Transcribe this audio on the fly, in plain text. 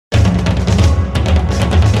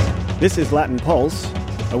This is Latin Pulse,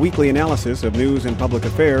 a weekly analysis of news and public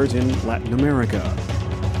affairs in Latin America.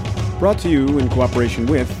 Brought to you in cooperation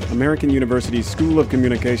with American University's School of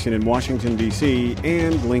Communication in Washington, D.C.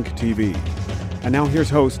 and Link TV. And now here's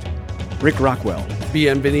host, Rick Rockwell.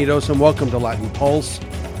 Bienvenidos and welcome to Latin Pulse.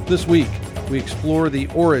 This week, we explore the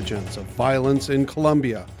origins of violence in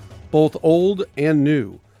Colombia, both old and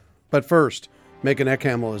new. But first, Megan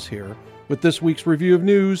Eckhamel is here with this week's review of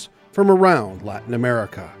news from around Latin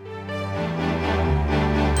America.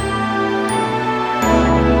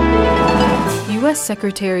 U.S.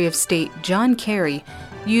 Secretary of State John Kerry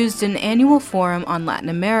used an annual forum on Latin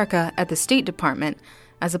America at the State Department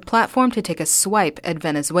as a platform to take a swipe at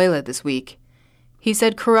Venezuela this week. He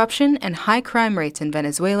said corruption and high crime rates in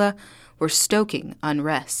Venezuela were stoking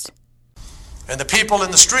unrest. And the people in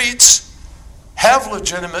the streets have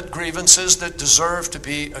legitimate grievances that deserve to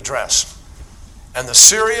be addressed. And the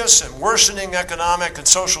serious and worsening economic and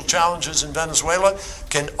social challenges in Venezuela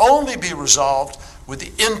can only be resolved with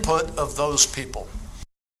the input of those people.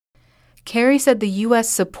 Kerry said the U.S.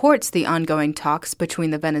 supports the ongoing talks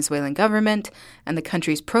between the Venezuelan government and the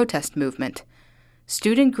country's protest movement.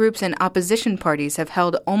 Student groups and opposition parties have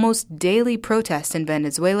held almost daily protests in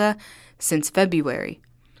Venezuela since February.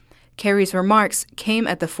 Kerry's remarks came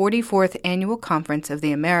at the 44th Annual Conference of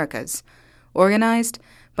the Americas, organized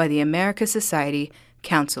by the America Society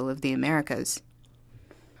Council of the Americas.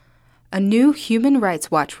 A new Human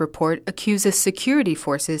Rights Watch report accuses security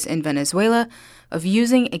forces in Venezuela of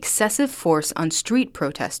using excessive force on street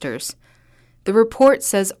protesters. The report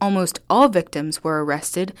says almost all victims were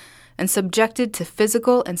arrested and subjected to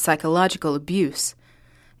physical and psychological abuse.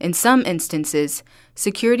 In some instances,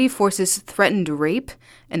 security forces threatened rape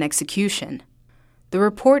and execution. The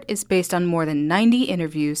report is based on more than 90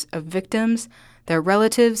 interviews of victims, their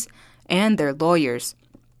relatives, and their lawyers.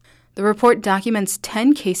 The report documents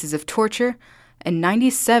 10 cases of torture and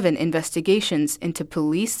 97 investigations into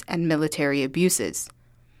police and military abuses.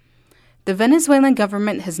 The Venezuelan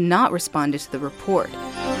government has not responded to the report.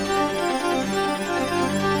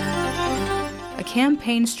 A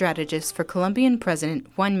campaign strategist for Colombian President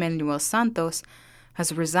Juan Manuel Santos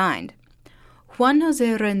has resigned. Juan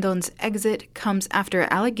José Rendón's exit comes after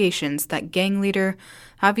allegations that gang leader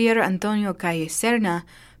Javier Antonio Calle Serna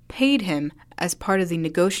paid him as part of the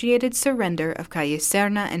negotiated surrender of Calle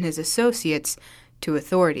Serna and his associates to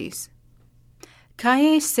authorities.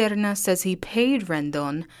 Calle Serna says he paid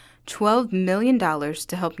Rendón $12 million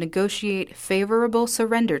to help negotiate favorable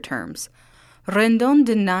surrender terms. Rendón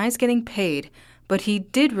denies getting paid, but he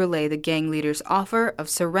did relay the gang leader's offer of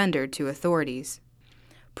surrender to authorities.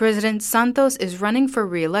 President Santos is running for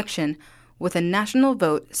re-election with a national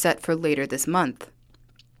vote set for later this month.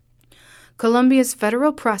 Colombia's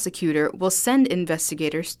federal prosecutor will send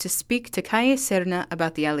investigators to speak to Calle Serna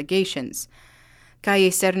about the allegations. Calle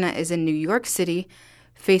Serna is in New York City,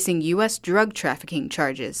 facing U.S. drug trafficking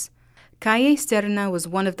charges. Calle Serna was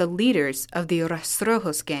one of the leaders of the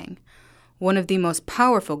Rastrojos gang, one of the most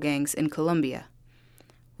powerful gangs in Colombia.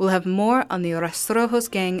 We'll have more on the Rastrojos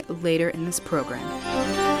gang later in this program.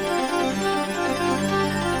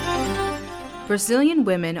 Brazilian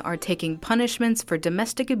women are taking punishments for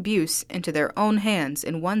domestic abuse into their own hands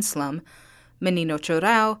in one slum, Menino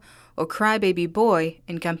Chorão, or Crybaby Boy,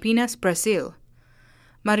 in Campinas, Brazil.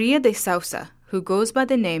 Maria de Sousa, who goes by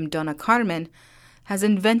the name Dona Carmen, has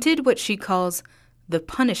invented what she calls the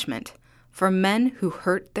punishment for men who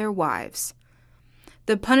hurt their wives.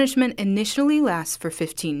 The punishment initially lasts for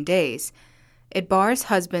 15 days. It bars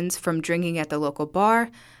husbands from drinking at the local bar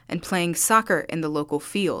and playing soccer in the local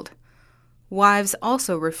field. Wives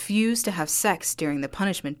also refuse to have sex during the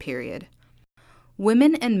punishment period.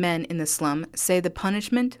 Women and men in the slum say the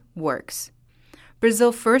punishment works.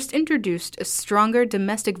 Brazil first introduced a stronger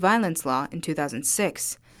domestic violence law in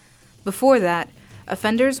 2006. Before that,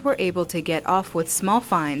 offenders were able to get off with small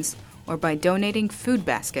fines or by donating food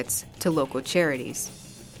baskets to local charities.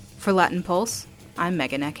 For Latin Pulse, I'm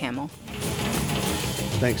Megan Eckhamel.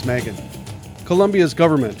 Thanks, Megan. Colombia's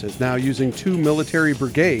government is now using 2 military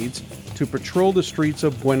brigades to patrol the streets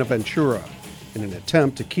of Buenaventura in an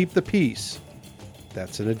attempt to keep the peace.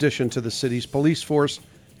 That's in addition to the city's police force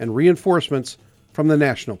and reinforcements from the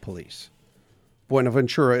national police.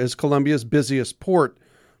 Buenaventura is Colombia's busiest port,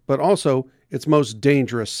 but also its most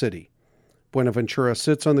dangerous city. Buenaventura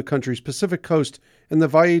sits on the country's Pacific coast in the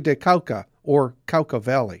Valle de Cauca, or Cauca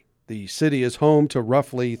Valley. The city is home to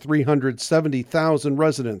roughly 370,000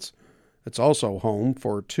 residents. It's also home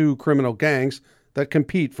for 2 criminal gangs that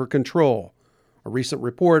compete for control. A recent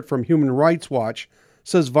report from Human Rights Watch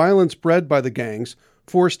says violence bred by the gangs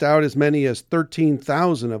forced out as many as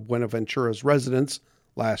 13,000 of Buenaventura's residents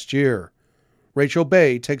last year. Rachel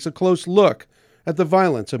Bay takes a close look at the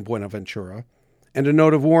violence in Buenaventura, and a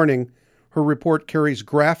note of warning, her report carries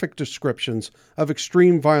graphic descriptions of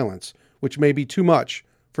extreme violence, which may be too much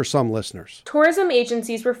for some listeners. Tourism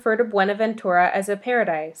agencies refer to Buenaventura as a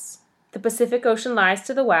paradise. The Pacific Ocean lies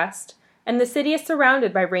to the west, and the city is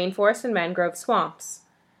surrounded by rainforest and mangrove swamps.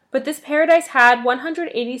 But this paradise had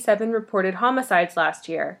 187 reported homicides last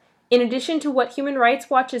year, in addition to what Human Rights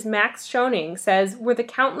Watch's Max Schoening says were the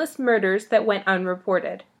countless murders that went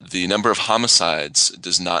unreported. The number of homicides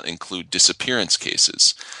does not include disappearance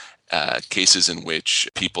cases. Cases in which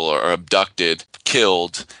people are abducted,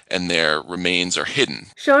 killed, and their remains are hidden.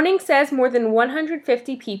 Schoening says more than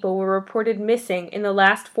 150 people were reported missing in the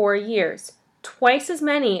last 4 years, twice as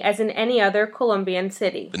many as in any other Colombian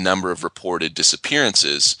city. The number of reported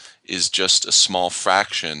disappearances is just a small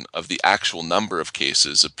fraction of the actual number of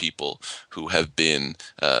cases of people who have been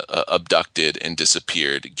abducted and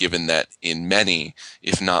disappeared, given that in many,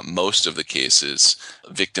 if not most of the cases,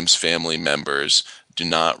 victims' family members do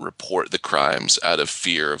not report the crimes out of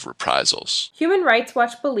fear of reprisals. Human Rights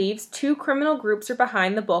Watch believes 2 criminal groups are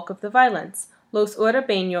behind the bulk of the violence, Los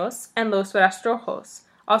Urabeños and Los Rastrojos,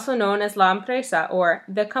 also known as La Empresa or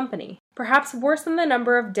The Company. Perhaps worse than the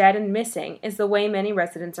number of dead and missing is the way many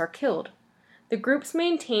residents are killed. The groups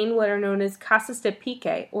maintain what are known as casas de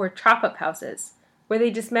pique or chop-up houses, where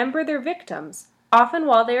they dismember their victims, often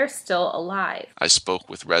while they are still alive. I spoke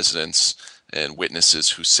with residents and witnesses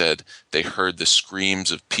who said they heard the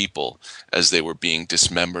screams of people as they were being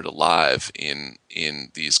dismembered alive in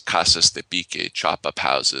these casas de pique, chop-up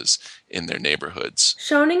houses in their neighborhoods.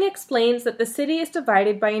 Schoening explains that the city is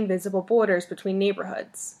divided by invisible borders between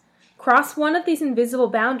neighborhoods. Cross one of these invisible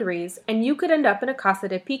boundaries and you could end up in a casa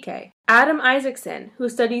de pique. Adam Isaacson, who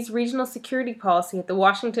studies regional security policy at the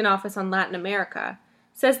Washington Office on Latin America,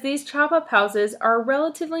 says these chop-up houses are a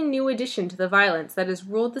relatively new addition to the violence that has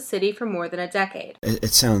ruled the city for more than a decade.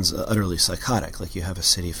 It sounds utterly psychotic, like you have a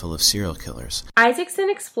city full of serial killers.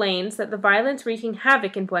 Isaacson explains that the violence wreaking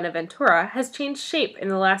havoc in Buenaventura has changed shape in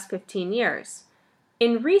the last 15 years.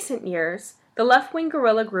 In recent years, the left-wing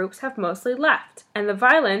guerrilla groups have mostly left, and the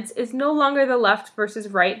violence is no longer the left versus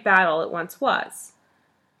right battle it once was.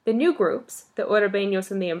 The new groups, the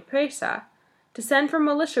Urabeños and the Empresa, descend from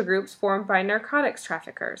militia groups formed by narcotics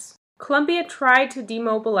traffickers. Colombia tried to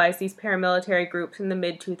demobilize these paramilitary groups in the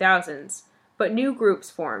mid-2000s, but new groups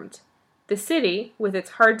formed. The city, with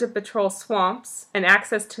its hard-to-patrol swamps and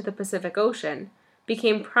access to the Pacific Ocean,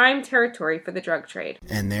 became prime territory for the drug trade.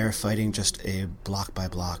 And they're fighting just a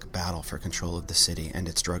block-by-block battle for control of the city and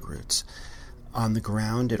its drug routes. On the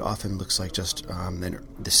ground, it often looks like just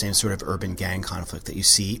the same sort of urban gang conflict that you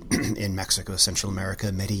see in Mexico, Central America,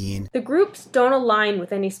 Medellin. The groups don't align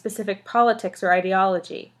with any specific politics or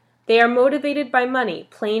ideology. They are motivated by money,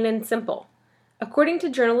 plain and simple. According to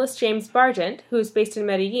journalist James Bargent, who is based in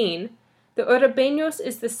Medellin, the Urabeños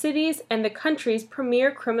is the city's and the country's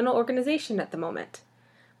premier criminal organization at the moment.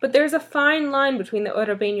 But there's a fine line between the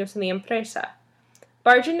Urabeños and the Empresa.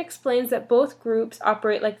 Bargent explains that both groups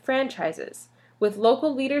operate like franchises, with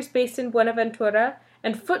local leaders based in Buenaventura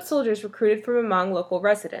and foot soldiers recruited from among local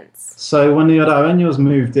residents. So when the Urabeños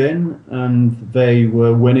moved in and they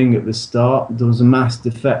were winning at the start, there was a mass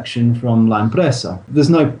defection from La Empresa. There's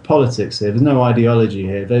no politics here, there's no ideology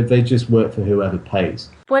here, they just work for whoever pays.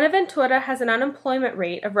 Buenaventura has an unemployment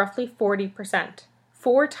rate of roughly 40%,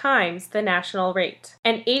 4 times the national rate,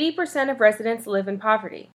 and 80% of residents live in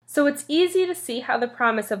poverty. So it's easy to see how the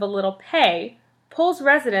promise of a little pay pulls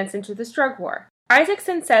residents into this drug war.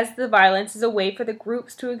 Isaacson says the violence is a way for the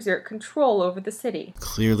groups to exert control over the city.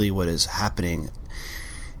 Clearly what is happening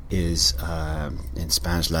is, in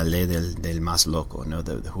Spanish, la ley del más loco. No,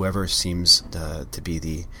 whoever seems to be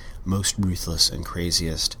the most ruthless and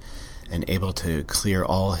craziest and able to clear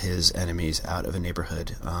all his enemies out of a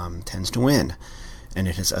neighborhood tends to win. And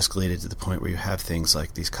it has escalated to the point where you have things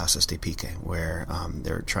like these casas de pique, where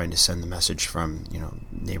they're trying to send the message from,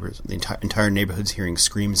 neighbors, the entire neighborhoods hearing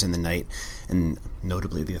screams in the night, and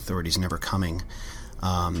notably the authorities never coming,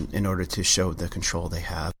 in order to show the control they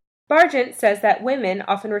have. Bargent says that women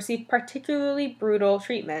often receive particularly brutal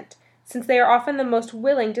treatment, since they are often the most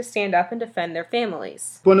willing to stand up and defend their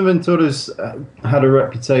families. Buenaventura's had a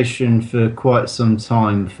reputation for quite some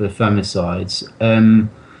time for femicides.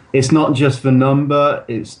 It's not just the number,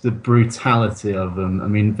 it's the brutality of them. I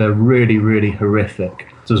mean, they're really, really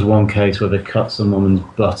horrific. There's one case where they cut some woman's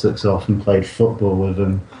buttocks off and played football with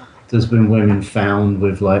them. There's been women found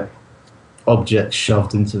with, objects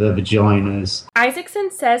shoved into their vaginas.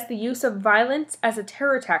 Isaacson says the use of violence as a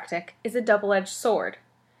terror tactic is a double-edged sword.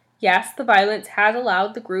 Yes, the violence has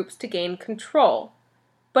allowed the groups to gain control,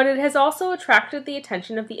 But it has also attracted the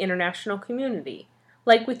attention of the international community,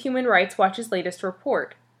 like with Human Rights Watch's latest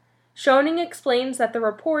report. Schoening explains that the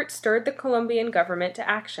report stirred the Colombian government to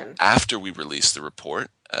action. After we released the report,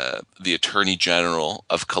 the Attorney General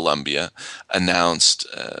of Colombia announced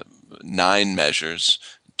 9 measures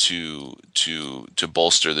to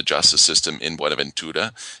bolster the justice system in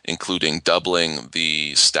Buenaventura, including doubling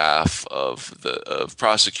the staff of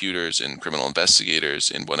prosecutors and criminal investigators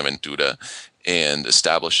in Buenaventura, and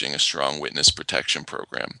establishing a strong witness protection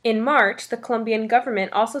program. In March, the Colombian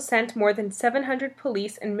government also sent more than 700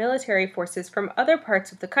 police and military forces from other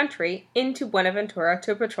parts of the country into Buenaventura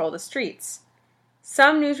to patrol the streets.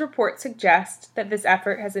 Some news reports suggest that this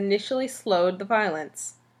effort has initially slowed the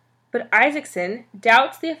violence, but Isaacson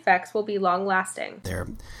doubts the effects will be long-lasting. They're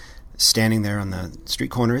standing there on the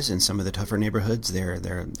street corners in some of the tougher neighborhoods. There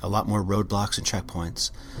are a lot more roadblocks and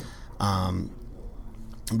checkpoints.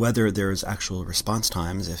 Whether there's actual response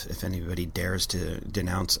times, if anybody dares to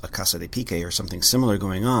denounce a Casa de Pique or something similar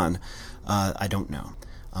going on, I don't know.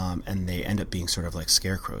 And they end up being sort of like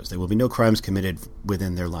scarecrows. There will be no crimes committed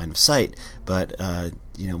within their line of sight, but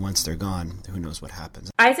once they're gone, who knows what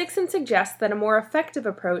happens. Isaacson suggests that a more effective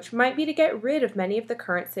approach might be to get rid of many of the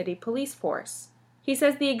current city police force. He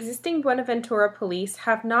says the existing Buenaventura police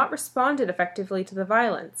have not responded effectively to the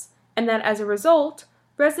violence, and that as a result,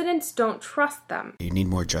 residents don't trust them. You need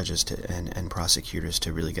more judges and prosecutors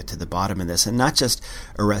to really get to the bottom of this, and not just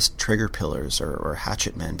arrest trigger pillars or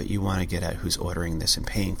hatchet men, but you want to get at who's ordering this and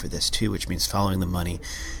paying for this too, which means following the money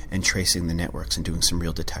and tracing the networks and doing some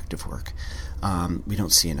real detective work. We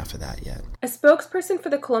don't see enough of that yet. A spokesperson for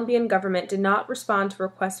the Colombian government did not respond to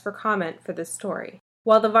requests for comment for this story.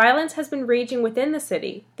 While the violence has been raging within the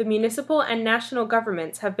city, the municipal and national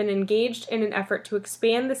governments have been engaged in an effort to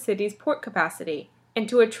expand the city's port capacity and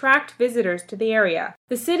to attract visitors to the area.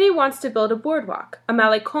 The city wants to build a boardwalk, a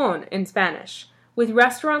malecón in Spanish, with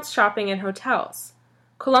restaurants, shopping, and hotels.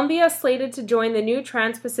 Colombia is slated to join the new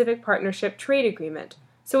Trans-Pacific Partnership trade agreement,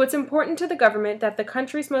 so it's important to the government that the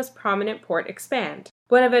country's most prominent port expand.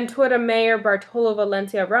 Buenaventura Mayor Bartolo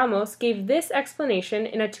Valencia Ramos gave this explanation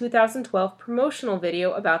in a 2012 promotional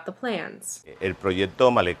video about the plans. El proyecto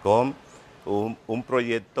Malecón. The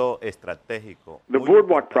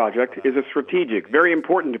Boardwalk project is a strategic, very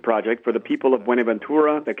important project for the people of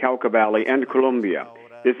Buenaventura, the Cauca Valley, and Colombia.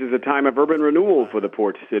 This is a time of urban renewal for the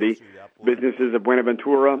port city. Businesses of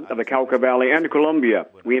Buenaventura, of the Cauca Valley, and Colombia,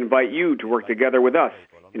 we invite you to work together with us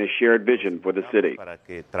in a shared vision for the city. Para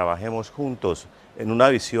que trabajemos juntos en una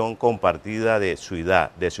visión compartida de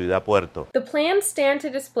ciudad puerto. The plans stand to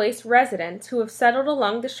displace residents who have settled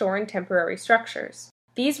along the shore in temporary structures.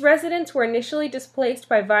 These residents were initially displaced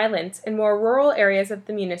by violence in more rural areas of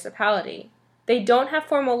the municipality. They don't have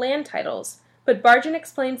formal land titles, but Barjan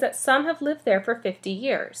explains that some have lived there for 50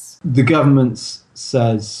 years. The government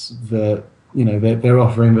says that they're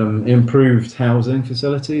offering them improved housing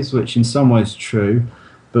facilities, which in some ways is true,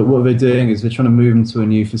 but what they're doing is they're trying to move them to a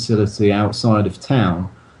new facility outside of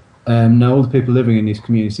town. Now all the people living in these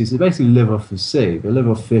communities, they basically live off the sea. They live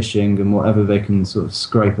off fishing and whatever they can sort of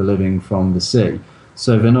scrape a living from the sea.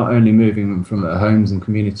 So they're not only moving them from their homes and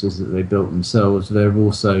communities that they built themselves, they're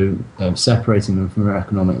also separating them from their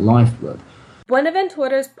economic lifeblood.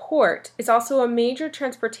 Buenaventura's port is also a major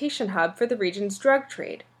transportation hub for the region's drug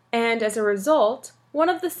trade, and as a result, one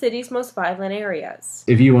of the city's most violent areas.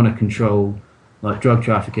 If you want to control drug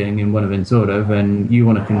trafficking in Buenaventura, then you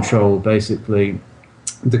want to control basically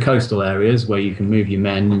the coastal areas where you can move your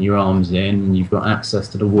men and your arms in, and you've got access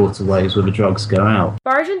to the waterways where the drugs go out.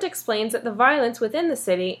 Bargent explains that the violence within the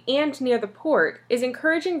city and near the port is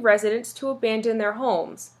encouraging residents to abandon their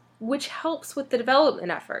homes, which helps with the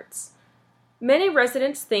development efforts. Many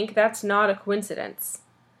residents think that's not a coincidence.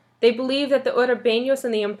 They believe that the Urabeños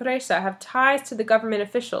and the Empresa have ties to the government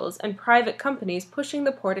officials and private companies pushing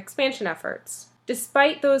the port expansion efforts.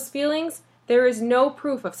 Despite those feelings, there is no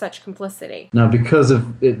proof of such complicity. Now, because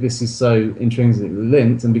this is so intrinsically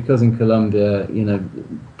linked, and because in Colombia,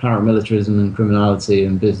 paramilitarism and criminality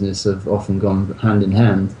and business have often gone hand in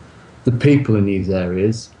hand, the people in these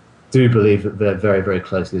areas do believe that they're very, very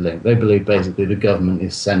closely linked. They believe basically the government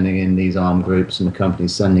is sending in these armed groups and the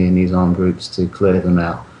companies sending in these armed groups to clear them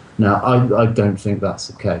out. Now, I don't think that's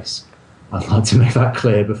the case. I'd like to make that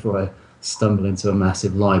clear before I stumble into a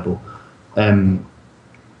massive libel.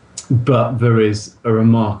 But there is a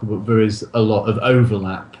lot of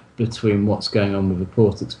overlap between what's going on with the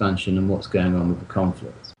port expansion and what's going on with the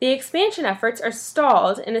conflict. The expansion efforts are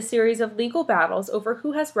stalled in a series of legal battles over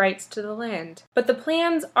who has rights to the land. But the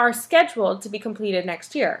plans are scheduled to be completed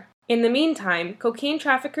next year. In the meantime, cocaine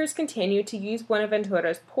traffickers continue to use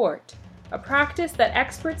Buenaventura's port. a practice that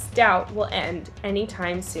experts doubt will end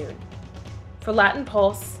anytime soon. For Latin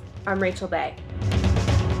Pulse, I'm Rachel Bay.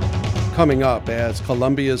 Coming up, as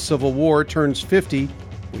Colombia's civil war turns 50,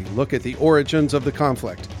 we look at the origins of the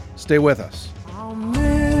conflict. Stay with us.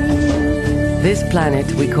 This planet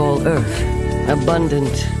we call Earth,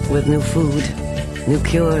 abundant with new food, new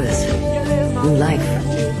cures, new life.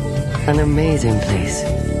 An amazing place.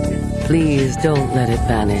 Please don't let it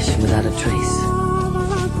vanish without a trace.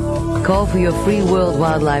 Call for your free World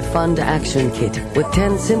Wildlife Fund Action Kit with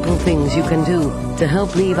 10 simple things you can do to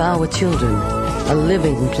help leave our children a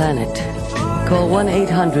living planet. Call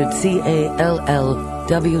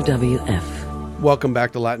 1-800-CALL-WWF. Welcome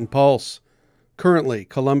back to Latin Pulse. Currently,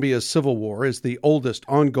 Colombia's civil war is the oldest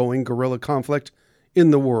ongoing guerrilla conflict in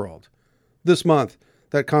the world. This month,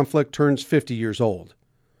 that conflict turns 50 years old.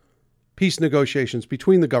 Peace negotiations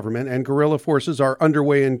between the government and guerrilla forces are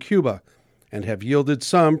underway in Cuba and have yielded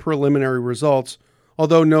some preliminary results,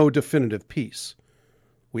 although no definitive peace.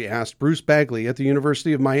 We asked Bruce Bagley at the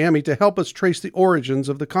University of Miami to help us trace the origins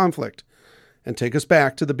of the conflict and take us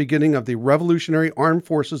back to the beginning of the Revolutionary Armed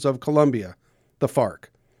Forces of Colombia, the FARC.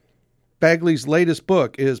 Bagley's latest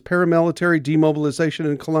book is Paramilitary Demobilization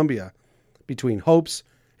in Colombia, Between Hopes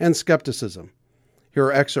and Skepticism. Here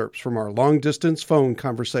are excerpts from our long-distance phone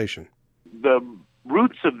conversation. The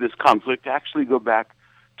roots of this conflict actually go back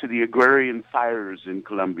to the agrarian fires in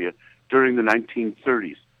Colombia during the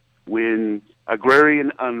 1930s, when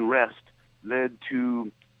agrarian unrest led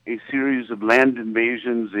to a series of land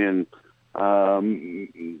invasions in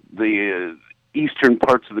the eastern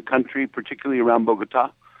parts of the country, particularly around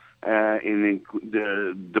Bogota, in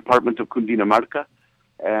the department of Cundinamarca,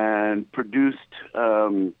 and produced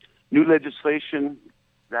new legislation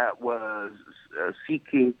that was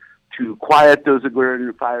seeking to quiet those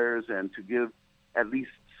agrarian fires and to give at least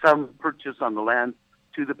some purchase on the land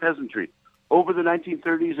to the peasantry. Over the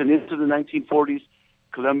 1930s and into the 1940s,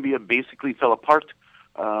 Colombia basically fell apart.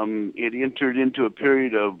 It entered into a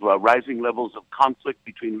period of rising levels of conflict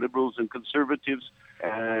between liberals and conservatives,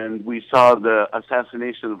 and we saw the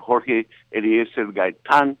assassination of Jorge Eliezer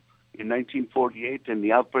Gaitán in 1948 and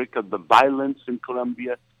the outbreak of the violence in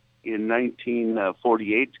Colombia in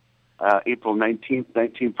 1948, April 19th,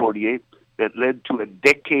 1948, that led to a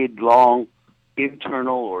decade-long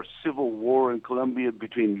internal or civil war in Colombia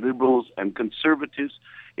between liberals and conservatives,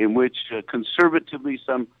 in which conservatively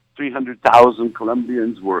some 300,000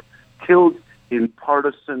 Colombians were killed in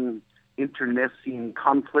partisan internecine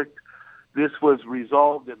conflict. This was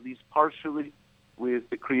resolved, at least partially, with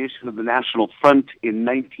the creation of the National Front in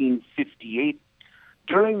 1958.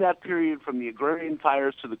 During that period, from the agrarian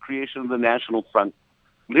fires to the creation of the National Front,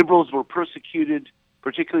 liberals were persecuted,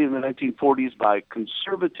 particularly in the 1940s, by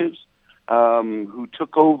conservatives who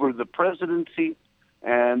took over the presidency,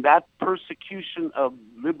 and that persecution of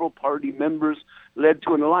Liberal Party members led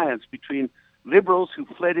to an alliance between liberals who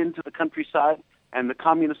fled into the countryside and the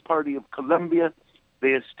Communist Party of Colombia.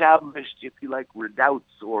 They established, if you like,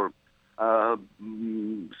 redoubts or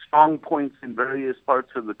strong points in various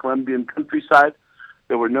parts of the Colombian countryside.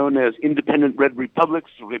 They were known as independent red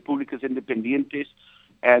republics, Repúblicas Independientes,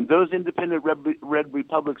 and those independent red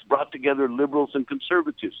republics brought together liberals and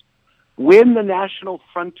conservatives. When the National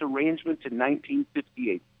Front arrangement in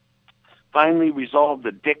 1958 finally resolved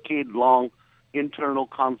a decade-long internal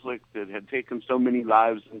conflict that had taken so many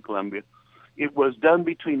lives in Colombia, it was done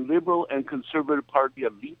between liberal and conservative party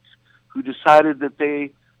elites who decided that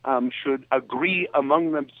they should agree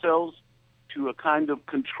among themselves to a kind of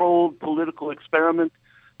controlled political experiment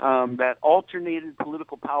that alternated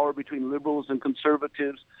political power between liberals and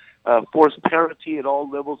conservatives, forced parity at all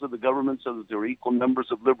levels of the government so that there were equal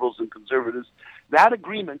numbers of liberals and conservatives. That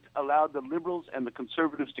agreement allowed the liberals and the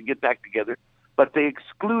conservatives to get back together, but they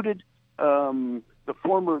excluded the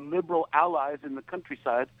former liberal allies in the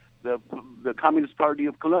countryside, the Communist Party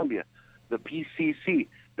of Colombia, the PCC.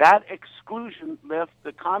 That exclusion left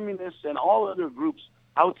the communists and all other groups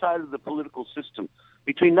outside of the political system.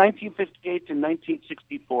 Between 1958 and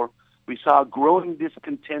 1964, we saw growing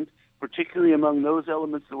discontent, particularly among those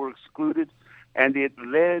elements that were excluded, and it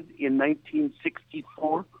led in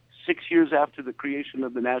 1964, 6 years after the creation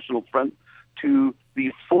of the National Front, to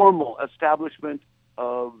the formal establishment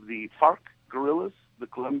of the FARC guerrillas, the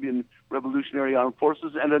Colombian Revolutionary Armed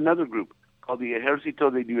Forces, and another group called the Ejército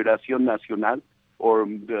de Liberación Nacional, or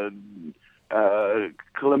the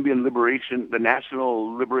Colombian Liberation, the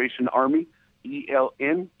National Liberation Army,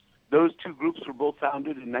 ELN. Those two groups were both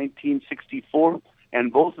founded in 1964,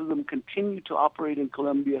 and both of them continue to operate in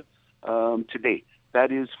Colombia today.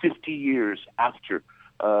 That is 50 years after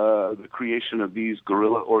the creation of these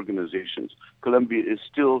guerrilla organizations. Colombia is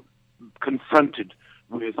still confronted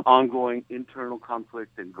with ongoing internal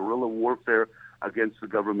conflict and guerrilla warfare against the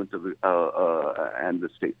government of and the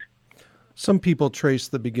state. Some people trace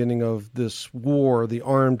the beginning of this war, the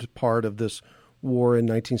armed part of this war in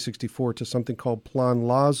 1964, to something called Plan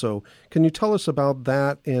Lazo. Can you tell us about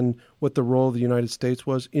that and what the role of the United States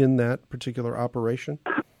was in that particular operation?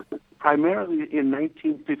 Primarily in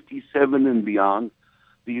 1957 and beyond,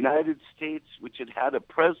 the United States, which had had a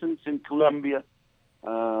presence in Colombia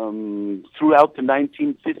throughout the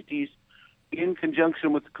 1950s, in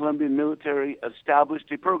conjunction with the Colombian military,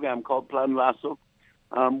 established a program called Plan Lazo,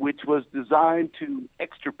 which was designed to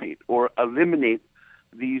extirpate or eliminate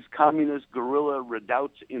these communist guerrilla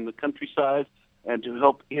redoubts in the countryside and to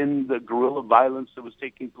help end the guerrilla violence that was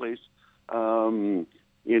taking place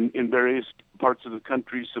in various parts of the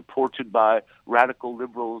country, supported by radical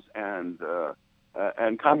liberals and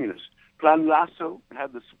communists. Plan Lazo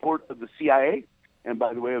had the support of the CIA and,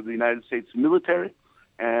 by the way, of the United States military,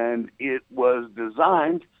 and it was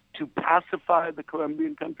designed to pacify the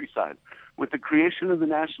Colombian countryside. With the creation of the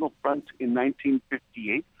National Front in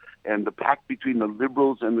 1958 and the pact between the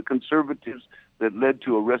liberals and the conservatives that led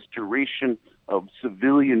to a restoration of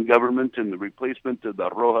civilian government and the replacement of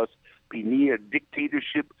the Rojas Pinilla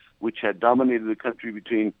dictatorship, which had dominated the country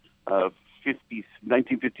between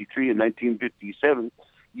 1953 and 1957,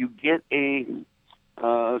 you get a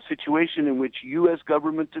situation in which U.S.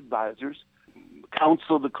 government advisors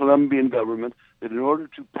counsel the Colombian government that in order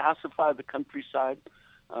to pacify the countryside,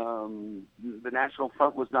 the National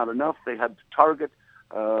Front was not enough. They had to target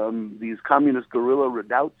these communist guerrilla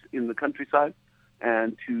redoubts in the countryside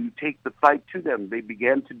and to take the fight to them. They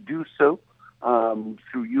began to do so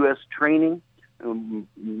through U.S. training,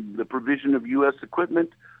 the provision of U.S. equipment,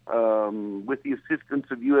 with the assistance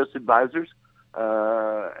of U.S. advisors,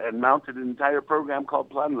 and mounted an entire program called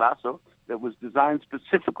Plan Lazo that was designed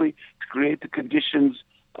specifically to create the conditions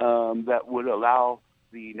that would allow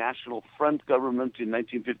the National Front government in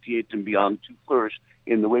 1958 and beyond to flourish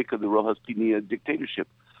in the wake of the Rojas Pinilla dictatorship.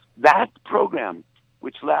 That program,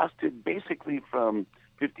 which lasted basically from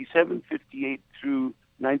 57, 58 through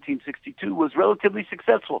 1962, was relatively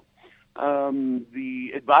successful.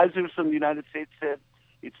 The advisors from the United States said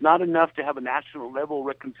it's not enough to have a national level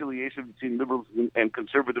reconciliation between liberals and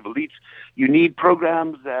conservative elites. You need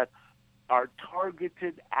programs that are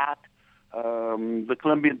targeted at the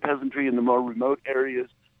Colombian peasantry in the more remote areas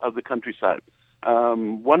of the countryside.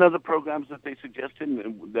 One of the programs that they suggested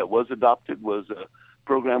and that was adopted was a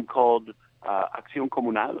program called Acción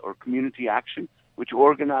Comunal, or Community Action, which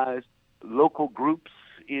organized local groups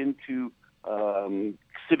into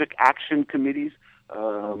civic action committees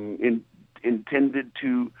intended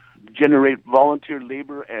to generate volunteer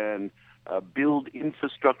labor and build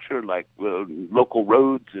infrastructure like local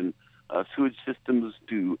roads and sewage systems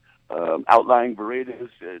to outlying veredas,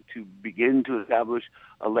 to begin to establish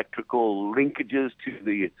electrical linkages to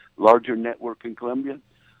the larger network in Colombia.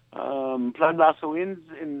 Plan Lazo ends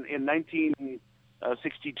in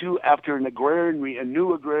 1962 after a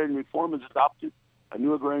new agrarian reform is adopted. A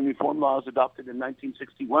new agrarian reform law is adopted in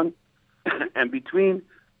 1961. And between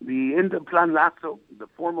the end of Plan Lazo, the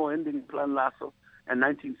formal ending of Plan Lazo, and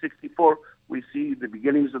 1964, we see the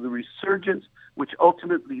beginnings of the resurgence, which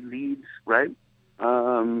ultimately leads,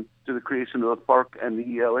 to the creation of the FARC and the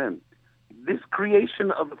ELN. This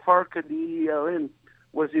creation of the FARC and the ELN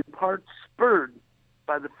was in part spurred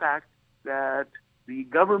by the fact that the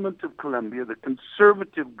government of Colombia, the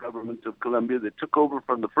conservative government of Colombia that took over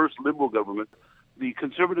from the first liberal government, the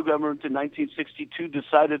conservative government in 1962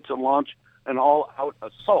 decided to launch an all-out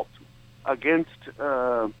assault against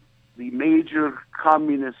the major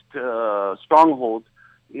communist strongholds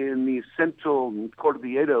in the central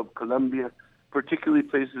Cordillera of Colombia, particularly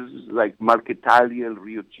places like Marquetalia,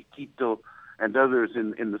 Rio Chiquito, and others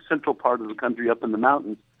in the central part of the country up in the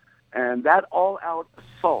mountains. And that all-out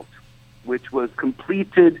assault, which was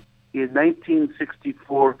completed in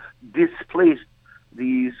 1964, displaced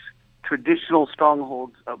these traditional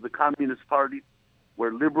strongholds of the Communist Party,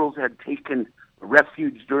 where liberals had taken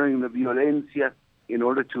refuge during the violencia in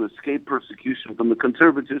order to escape persecution from the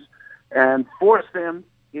conservatives, and forced them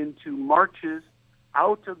into marches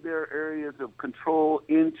out of their areas of control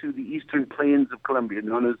into the eastern plains of Colombia,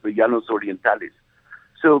 known as the Llanos Orientales.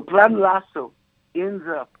 So Plan Lazo ends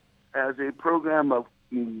up as a program of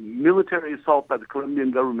military assault by the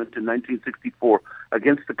Colombian government in 1964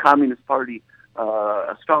 against the Communist Party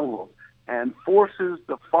stronghold, and forces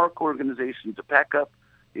the FARC organization to pack up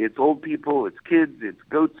its old people, its kids, its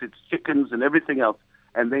goats, its chickens, and everything else,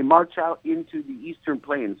 and they march out into the eastern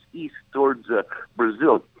plains, east towards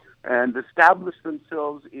Brazil, and establish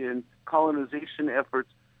themselves in colonization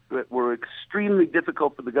efforts that were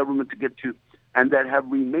difficult for the government to get to, and that have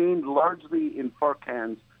remained largely in FARC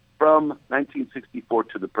hands from 1964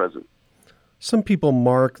 to the present. Some people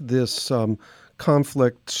mark this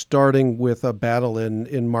conflict starting with a battle in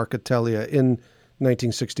Marcatelia in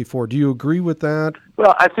 1964. Do you agree with that?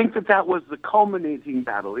 Well, I think that was the culminating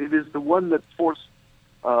battle. It is the one that forced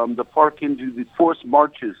the FARC into the forced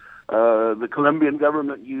marches. The Colombian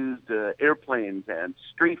government used airplanes and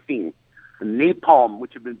strafing, and napalm,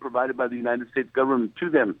 which had been provided by the United States government to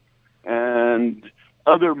them, and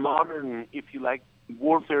other modern, if you like,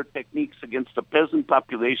 warfare techniques against a peasant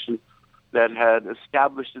population that had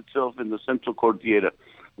established itself in the Central Cordillera.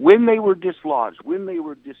 When they were dislodged, when they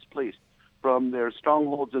were displaced from their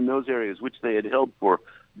strongholds in those areas, which they had held for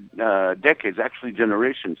decades, actually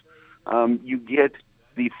generations, you get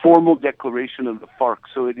the formal declaration of the FARC.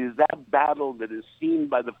 So it is that battle that is seen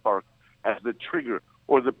by the FARC as the trigger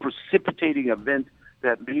or the precipitating event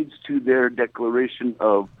that leads to their declaration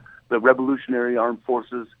of the Revolutionary Armed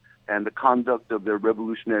Forces and the conduct of their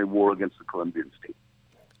revolutionary war against the Colombian state.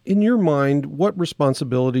 In your mind, what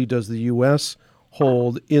responsibility does the U.S.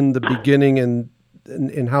 hold in the beginning and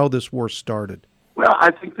how this war started? Well,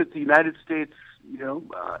 I think that the United States,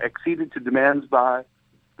 acceded to demands by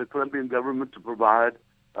the Colombian government to provide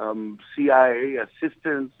CIA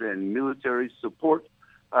assistance and military support.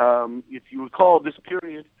 If you recall, this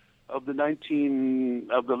period of the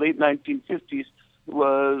late 1950s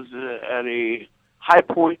was at a high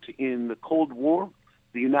point in the Cold War.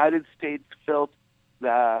 The United States felt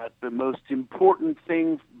that the most important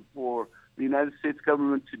thing for the United States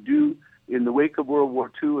government to do in the wake of World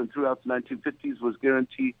War II and throughout the 1950s was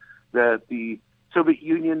guarantee that the Soviet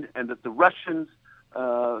Union and that the Russians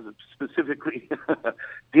specifically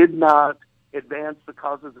did not advance the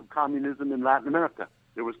causes of communism in Latin America.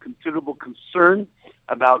 There was considerable concern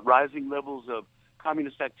about rising levels of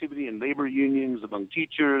communist activity in labor unions among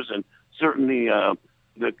teachers, and certainly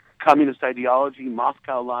the communist ideology,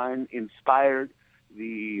 Moscow Line, inspired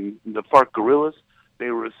the FARC guerrillas.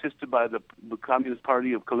 They were assisted by the Communist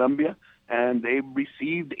Party of Colombia, and they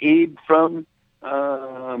received aid from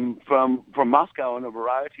Moscow in a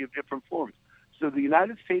variety of different forms. So the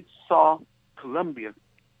United States saw Colombia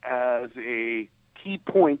as a key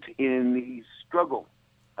point in the struggle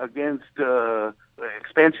against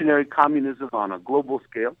expansionary communism on a global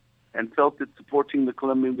scale, and felt that supporting the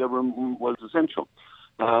Colombian government was essential.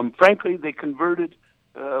 Frankly, they converted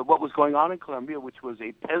what was going on in Colombia, which was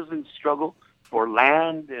a peasant struggle for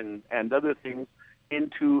land and other things,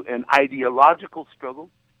 into an ideological struggle.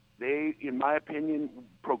 They, in my opinion,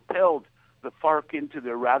 propelled the FARC into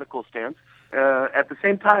their radical stance. At the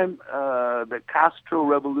same time, the Castro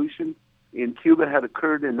Revolution in Cuba had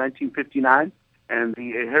occurred in 1959, and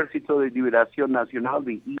the Ejército de Liberación Nacional,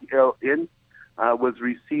 the ELN, was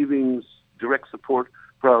receiving direct support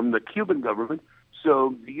from the Cuban government.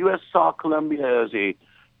 So the U.S. saw Colombia as a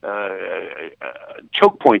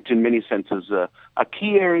choke point in many senses, a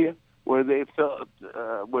key area where they felt,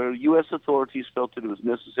 where U.S. authorities felt that it was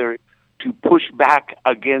necessary to push back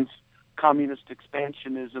against communist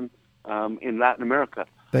expansionism in Latin America.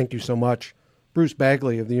 Thank you so much. Bruce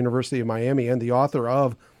Bagley of the University of Miami and the author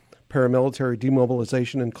of Paramilitary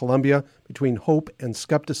Demobilization in Colombia, Between Hope and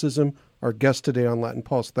Skepticism, our guest today on Latin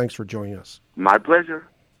Pulse. Thanks for joining us. My pleasure.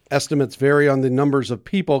 Estimates vary on the numbers of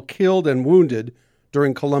people killed and wounded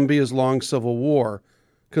during Colombia's long civil war.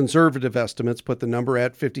 Conservative estimates put the number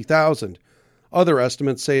at 50,000. Other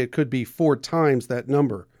estimates say it could be 4 times that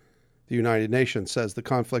number. The United Nations says the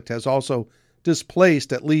conflict has also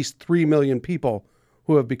displaced at least 3 million people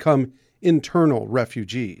who have become internal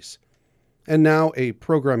refugees. And now a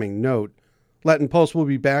programming note. Latin Pulse will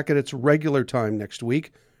be back at its regular time next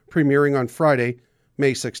week, premiering on Friday,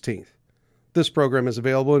 May 16th. This program is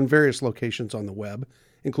available in various locations on the web,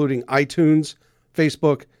 including iTunes,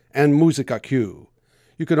 Facebook, and Musica Q.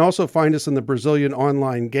 You can also find us in the Brazilian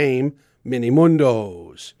online game,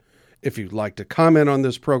 Minimundos. If you'd like to comment on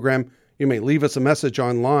this program, you may leave us a message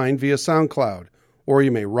online via SoundCloud, or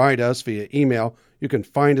you may write us via email. You can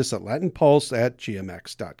find us at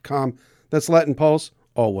latinpulse@gmx.com. That's Latin Pulse,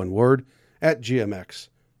 all one word, at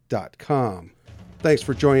gmx.com. Thanks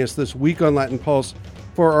for joining us this week on Latin Pulse.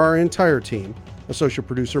 For our entire team, associate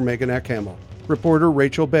producer Megan Eckhamel, reporter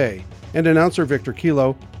Rachel Bay, and announcer Victor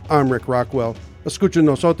Kilo, I'm Rick Rockwell.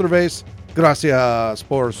 Escúchenos otra vez. Gracias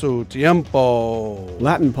por su tiempo.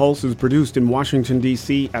 Latin Pulse is produced in Washington,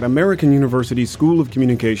 D.C. at American University School of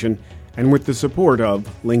Communication and with the support of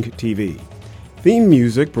Link TV. Theme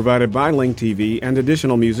music provided by Link TV and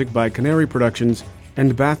additional music by Canary Productions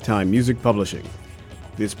and Bath Time Music Publishing.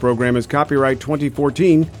 This program is copyright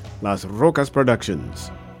 2014, Las Rocas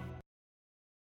Productions.